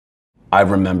I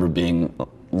remember being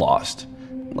lost.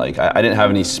 Like, I didn't have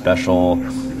any special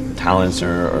talents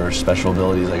or special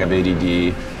abilities. Like, I have ADD,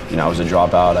 you know, I was a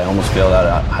dropout. I almost failed out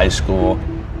of high school.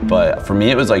 But for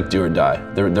me, it was like do or die.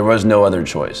 There was no other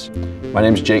choice. My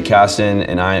name's Jake Kassan,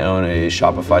 and I own a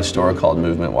Shopify store called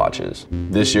MVMT Watches.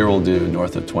 This year we'll do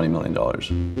north of $20 million.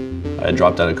 I had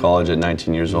dropped out of college at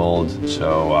 19 years old,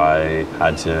 so I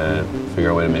had to figure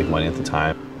out a way to make money at the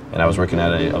time. And I was working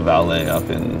at a valet up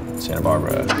in Santa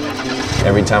Barbara.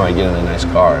 Every time I get in a nice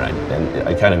car, and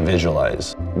I kind of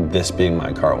visualize this being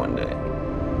my car one day.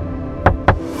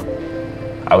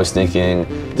 I was thinking,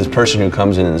 this person who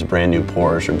comes in this brand new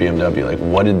Porsche or BMW, like,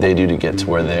 what did they do to get to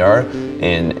where they are?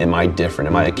 And am I different?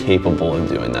 Am I capable of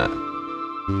doing that?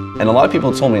 And a lot of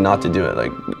people told me not to do it,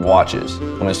 like watches.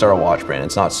 I'm gonna start a watch brand.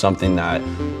 It's not something that,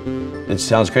 it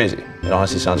sounds crazy. It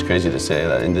honestly sounds crazy to say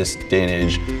that in this day and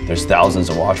age, there's thousands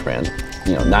of watch brands.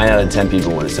 You know, 9 out of 10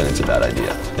 people would have said it's a bad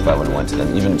idea if I would have went to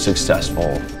them, even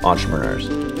successful entrepreneurs.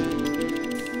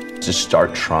 Just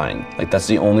start trying. Like, that's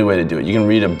the only way to do it. You can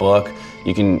read a book,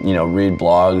 you can, you know, read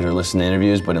blogs or listen to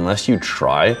interviews, but unless you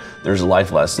try, there's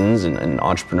life lessons and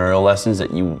entrepreneurial lessons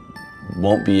that you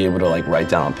won't be able to like write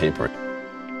down on paper.